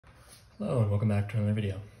Hello and welcome back to another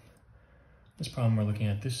video. This problem we're looking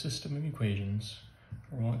at this system of equations.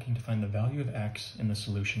 We're wanting to find the value of x in the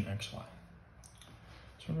solution xy.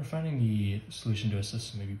 So when we're finding the solution to a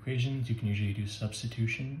system of equations, you can usually do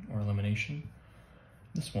substitution or elimination.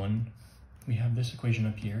 This one, we have this equation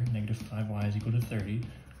up here, negative 5y is equal to 30,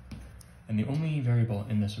 and the only variable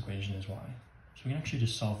in this equation is y. So we can actually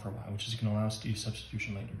just solve for y, which is going to allow us to do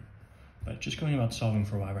substitution later. But just going about solving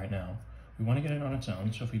for y right now, we want to get it on its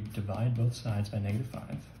own, so if we divide both sides by negative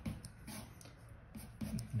 5,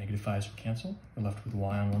 negative 5's will cancel, we're left with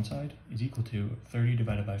y on one side is equal to 30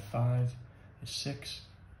 divided by 5 is 6,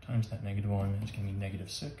 times that negative 1 is going to be negative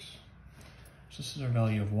 6. So this is our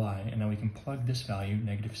value of y, and now we can plug this value,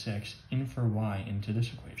 negative 6, in for y into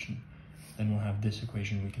this equation. Then we'll have this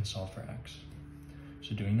equation we can solve for x.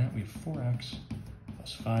 So doing that, we have 4x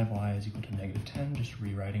plus 5y is equal to negative 10, just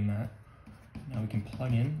rewriting that. Now we can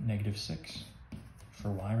plug in negative 6 for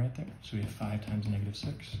y right there. So we have 5 times negative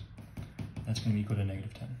 6. That's going to be equal to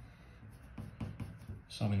negative 10.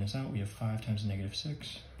 Solving this out, we have 5 times negative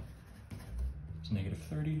 6 is negative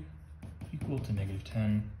 30, equal to negative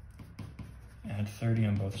 10. Add 30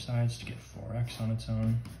 on both sides to get 4x on its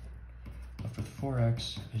own. Left with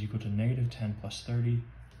 4x is equal to negative 10 plus 30,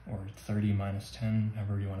 or 30 minus 10,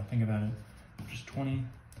 however you want to think about it, which is 20.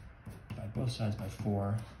 Divide both sides by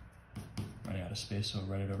 4. Running out of space, so I'll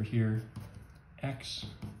write it over here. X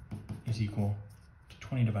is equal to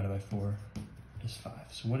 20 divided by 4 is 5.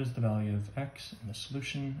 So what is the value of x in the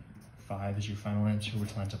solution? 5 is your final answer,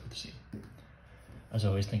 which lines up with C. As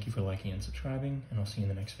always, thank you for liking and subscribing, and I'll see you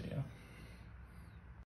in the next video.